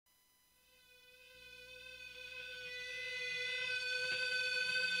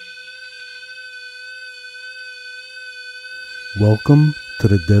Welcome to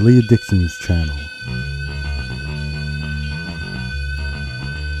the Deadly Addictions channel.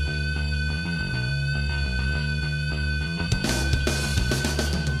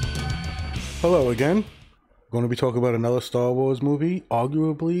 Hello again. Going to be talking about another Star Wars movie,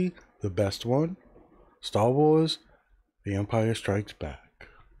 arguably the best one, Star Wars: The Empire Strikes Back,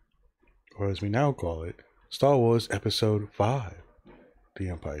 or as we now call it, Star Wars Episode 5, The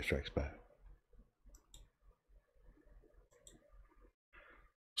Empire Strikes Back.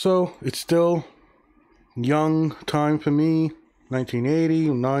 So, it's still young time for me, 1980,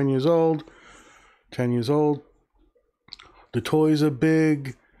 I'm 9 years old, 10 years old. The toys are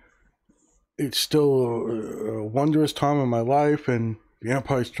big. It's still a wondrous time of my life, and The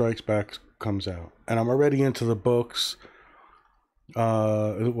Empire Strikes Back comes out. And I'm already into the books.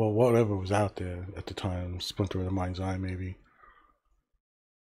 Well, whatever was out there at the time, Splinter of the Mind's Eye, maybe.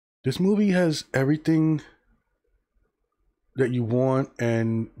 This movie has everything that you want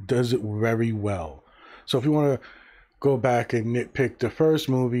and does it very well. So if you want to go back and nitpick the first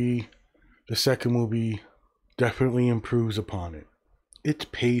movie, the second movie definitely improves upon it. Its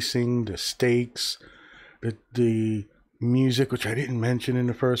pacing, the stakes, the music, which I didn't mention in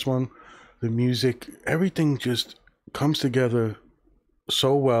the first one, the music, everything just comes together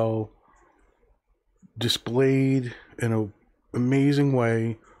so well, displayed in an amazing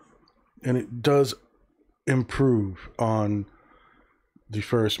way, and it does improve on the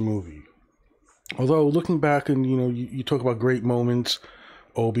first movie. Although looking back and you talk about great moments,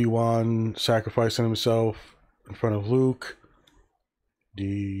 Obi-Wan sacrificing himself in front of Luke,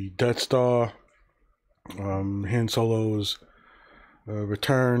 the Death Star, Han Solo's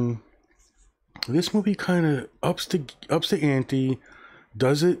return. This movie kind of ups the ante,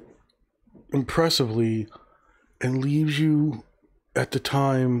 does it impressively, and leaves you at the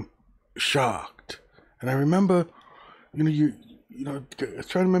time shocked. And I remember, trying to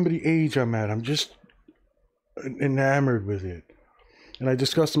remember the age I'm at. I'm just enamored with it. And I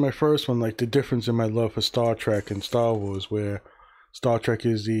discussed in my first one, like, the difference in my love for Star Trek and Star Wars, where Star Trek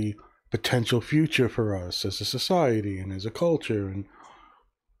is the potential future for us as a society and as a culture, and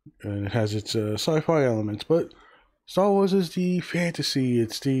it has its sci-fi elements. But Star Wars is the fantasy.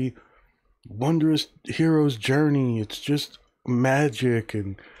 It's the wondrous hero's journey. It's just magic,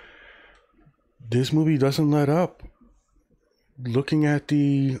 and this movie doesn't let up. Looking at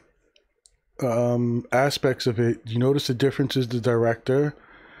the aspects of it, you notice the difference is the director.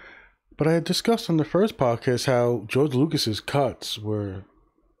 But I had discussed on the first podcast how George Lucas's cuts were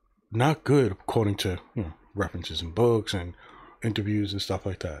not good, according to references in books and interviews and stuff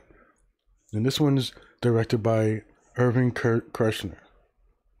like that. And this one's directed by Irving Kershner.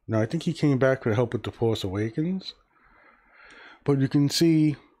 Now, I think he came back to help with The Force Awakens. But you can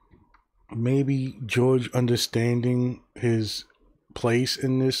see maybe George understanding his place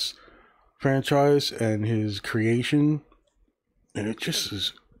in this franchise and his creation. And it just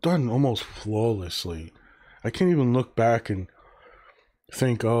is done almost flawlessly. I can't even look back and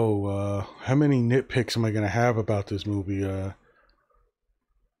think, how many nitpicks am I going to have about this movie? There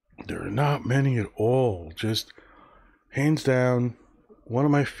are not many at all. Just hands down, one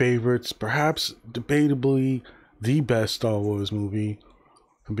of my favorites, perhaps debatably the best Star Wars movie.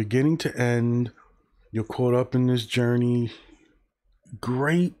 From beginning to end, you're caught up in this journey.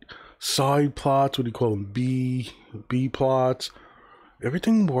 Great side plots, what do you call them? B plots.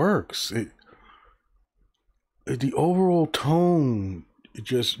 Everything works. The overall tone, it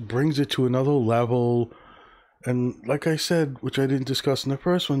just brings it to another level. And like I said, which I didn't discuss in the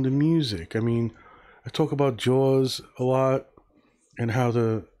first one, the music. I mean, I talk about Jaws a lot and how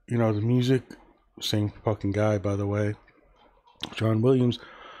the music, same fucking guy, by the way, John Williams,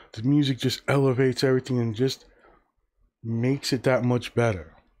 the music just elevates everything and just makes it that much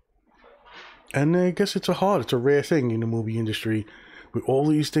better. And I guess it's a rare thing in the movie industry, where all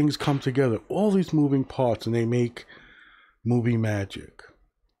these things come together, all these moving parts, and they make movie magic.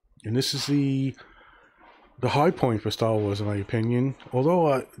 And this is the high point for Star Wars, in my opinion.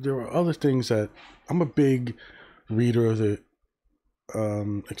 Although there are other things that I'm a big reader of the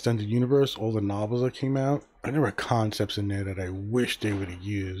extended universe, all the novels that came out, and there are concepts in there that I wish they would have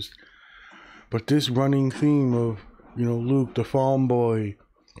used. But this running theme of Luke, the farm boy,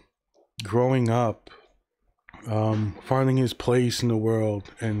 growing up, finding his place in the world,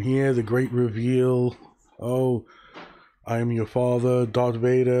 and here the great reveal, I am your father, Darth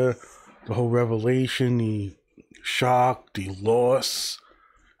Vader, the whole revelation, the shock, the loss.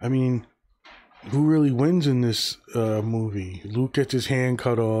 I mean, who really wins in this movie? Luke gets his hand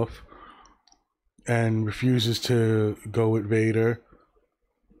cut off and refuses to go with Vader.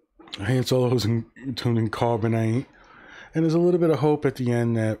 Han Solo's in carbonite. And there's a little bit of hope at the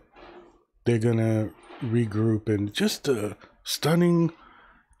end that they're gonna regroup, and just a stunning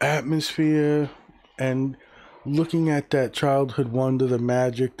atmosphere, and looking at that childhood wonder, the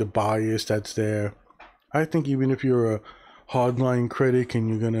magic, the bias that's there. I think even if you're a hardline critic and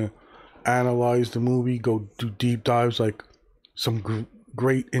you're gonna analyze the movie, go do deep dives like some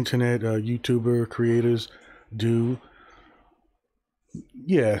great internet YouTuber creators do.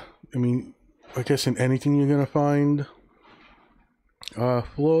 Yeah, I mean, I guess in anything you're gonna find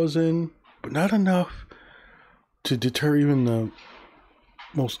flaws in, but not enough to deter even the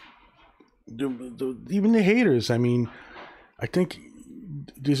most, even the haters. I mean, I think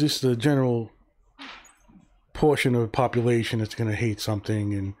there's just a general portion of the population that's gonna hate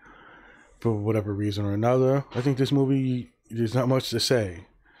something, and for whatever reason or another. I think this movie, there's not much to say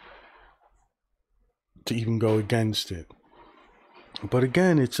to even go against it. But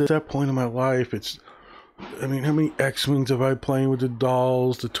again, it's at that point in my life. I mean, how many X-Wings have I playing with the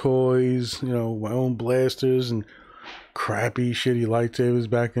dolls, the toys, my own blasters and crappy, shitty lightsabers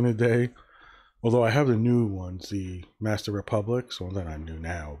back in the day? Although I have the new ones, the Master Republics, well, they're not new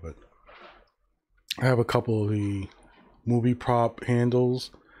now, but I have a couple of the movie prop handles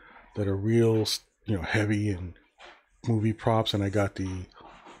that are real, heavy and movie props, and I got the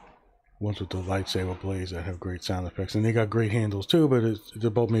ones with the lightsaber blades that have great sound effects, and they got great handles too, but they're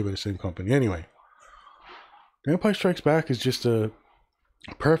both made by the same company. Anyway, The Empire Strikes Back is just a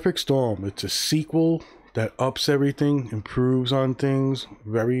perfect storm. It's a sequel that ups everything, improves on things.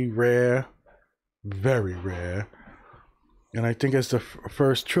 Very rare. Very rare. And I think as the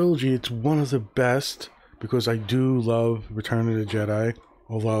first trilogy, it's one of the best, because I do love Return of the Jedi,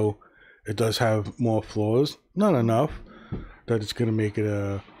 although it does have more flaws. Not enough that it's going to make it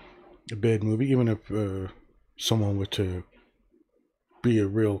a bad movie, even if someone were to be a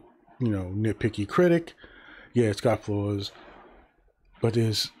real, nitpicky critic. Yeah, it's got flaws, but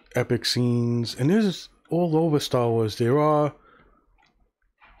there's epic scenes, and there's all over Star Wars. There are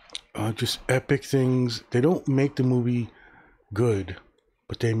just epic things. They don't make the movie good,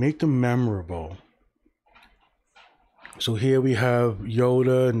 but they make them memorable. So here we have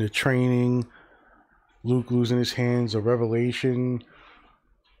Yoda and the training, Luke losing his hands, a revelation.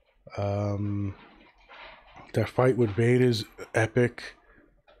 That fight with Vader's epic.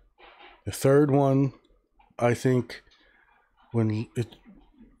 The third one, I think, when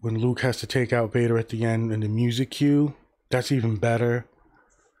Luke has to take out Vader at the end, and the music cue, that's even better.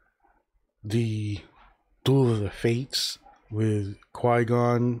 The Duel of the Fates with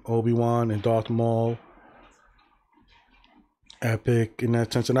Qui-Gon, Obi-Wan, and Darth Maul, epic in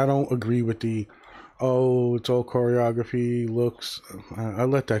that sense. And I don't agree with it's all choreography, looks. I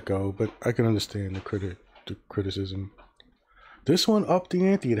let that go, but I can understand the criticism. This one upped the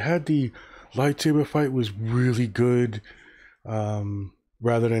ante. It had the lightsaber fight was really good,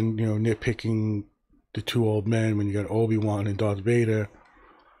 rather than nitpicking the two old men when you got Obi-Wan and Darth Vader.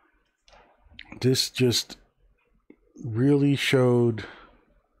 This just really showed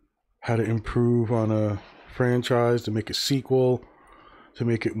how to improve on a franchise, to make a sequel, to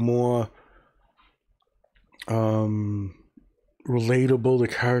make it more relatable. The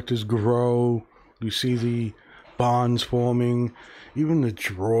characters grow. You see the bonds forming, even the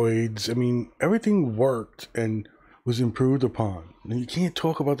droids. I mean, everything worked and was improved upon. And you can't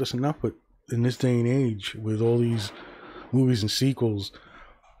talk about this enough, but in this day and age, with all these movies and sequels,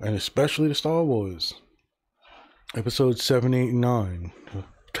 and especially the Star Wars, episodes 7, 8, and 9,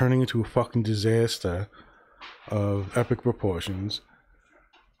 turning into a fucking disaster of epic proportions.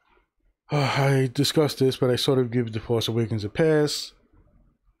 I discussed this, but I sort of give The Force Awakens a pass.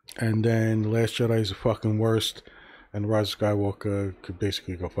 And then The Last Jedi is the fucking worst, and Rise of Skywalker could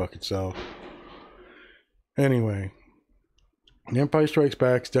basically go fuck itself. Anyway, The Empire Strikes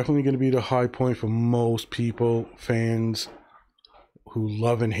Back is definitely going to be the high point for most people, fans who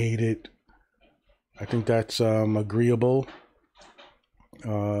love and hate it. I think that's agreeable.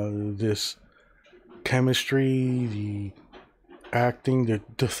 This chemistry, the acting,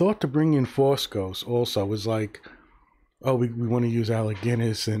 the thought to bring in Force Ghosts also was like, oh, we want to use Alec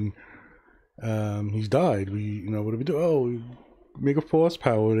Guinness, and he's died. What do we do? Oh, we make a Force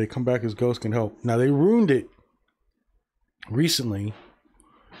power. They come back as Ghosts can help. Now, they ruined it recently,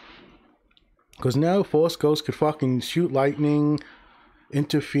 because now Force Ghosts could fucking shoot lightning,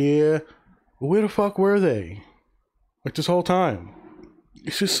 interfere. Where the fuck were they? Like, this whole time.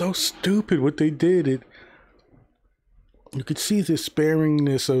 It's just so stupid what they did. You could see the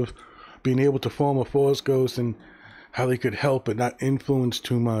sparingness of being able to form a Force Ghost, and how they could help but not influence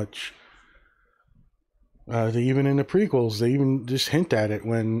too much. They even in the prequels, they even just hint at it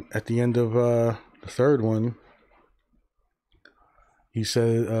when at the end of the third one, he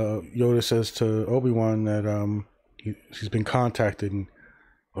said, Yoda says to Obi-Wan that he's been contacted, and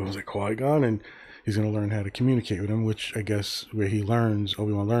I was like, Qui-Gon, and he's going to learn how to communicate with him, which I guess where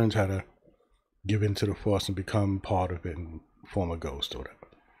Obi-Wan learns how to give into the Force and become part of it and form a ghost or whatever.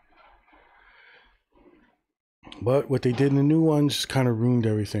 But what they did in the new ones kind of ruined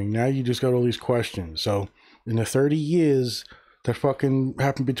everything. Now you just got all these questions. So in the 30 years that fucking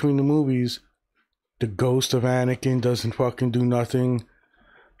happened between the movies, the ghost of Anakin doesn't fucking do nothing.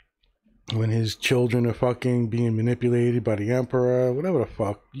 When his children are fucking being manipulated by the Emperor, whatever the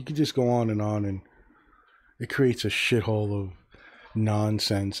fuck. You could just go on, and it creates a shithole of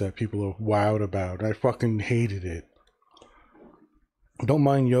nonsense that people are wowed about. I fucking hated it. Don't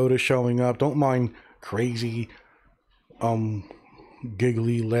mind Yoda showing up. Don't mind crazy,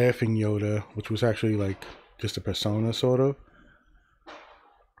 giggly, laughing Yoda, which was actually like just a persona, sort of.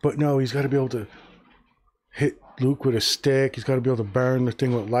 But no, he's got to be able to hit Luke with a stick. He's got to be able to burn the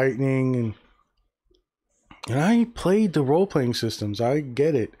thing with lightning. And I played the role-playing systems. I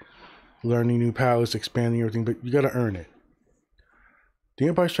get it. Learning new powers, expanding everything, but you got to earn it. The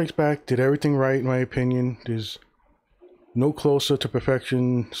Empire Strikes Back did everything right, in my opinion. There's no closer to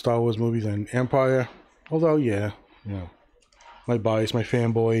perfection Star Wars movie than Empire. Although, yeah, you know, my bias, my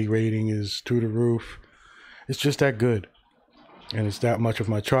fanboy rating is through the roof. It's just that good. And it's that much of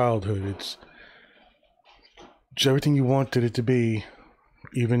my childhood. It's just everything you wanted it to be,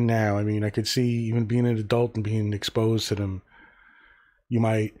 even now. I mean, I could see, even being an adult and being exposed to them, you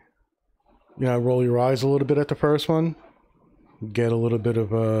might, roll your eyes a little bit at the first one. Get a little bit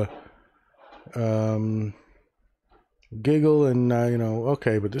of a giggle and,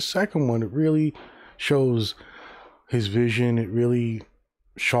 okay. But the second one, it really shows his vision. It really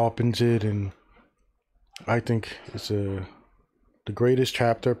sharpens it. And I think it's the greatest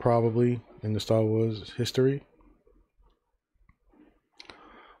chapter probably in the Star Wars history.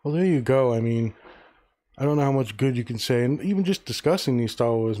 Well, there you go. I mean, I don't know how much good you can say. And even just discussing these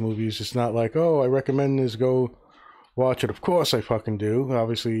Star Wars movies, it's not like, oh, I recommend this, go watch it. Of course I fucking do.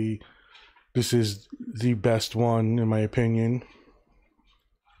 Obviously, this is the best one, in my opinion.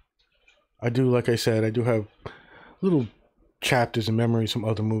 Like I said, I do have little chapters and memories from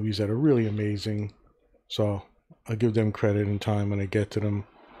other movies that are really amazing. So I give them credit and time when I get to them.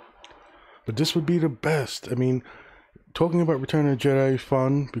 But this would be the best. I mean, talking about Return of the Jedi is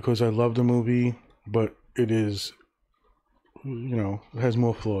fun because I love the movie, but it is, it has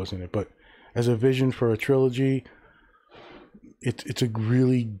more flaws in it. But as a vision for a trilogy, it's a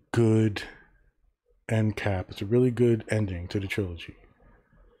really good end cap. It's a really good ending to the trilogy.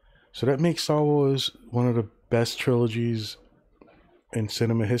 So that makes Star Wars one of the best trilogies in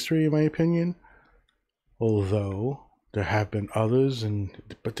cinema history, in my opinion. Although there have been others,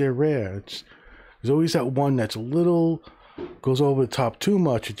 but they're rare. There's always that one that's a little goes over the top too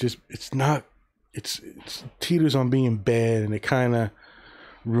much. It's teeters on being bad, and it kind of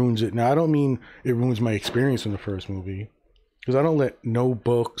ruins it. Now, I don't mean it ruins my experience in the first movie, because I don't let no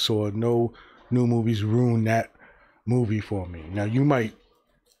books or no new movies ruin that movie for me. Now, you might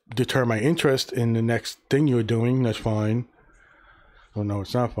deter my interest in the next thing you're doing. That's fine. Well, no,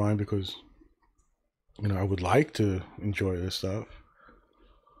 it's not fine, because I would like to enjoy this stuff.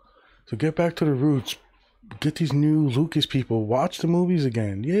 So get back to the roots. Get these new Lucas people. Watch the movies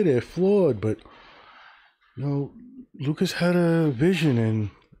again. Yeah, they're flawed, but Lucas had a vision, and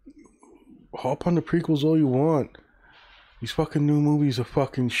hop on the prequels all you want. These fucking new movies are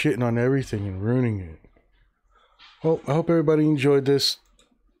fucking shitting on everything and ruining it. Well, I hope everybody enjoyed this.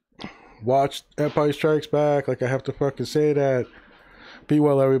 Watch Empire Strikes Back. Like I have to fucking say that. Be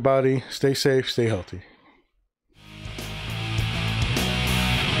well, everybody. Stay safe. Stay healthy.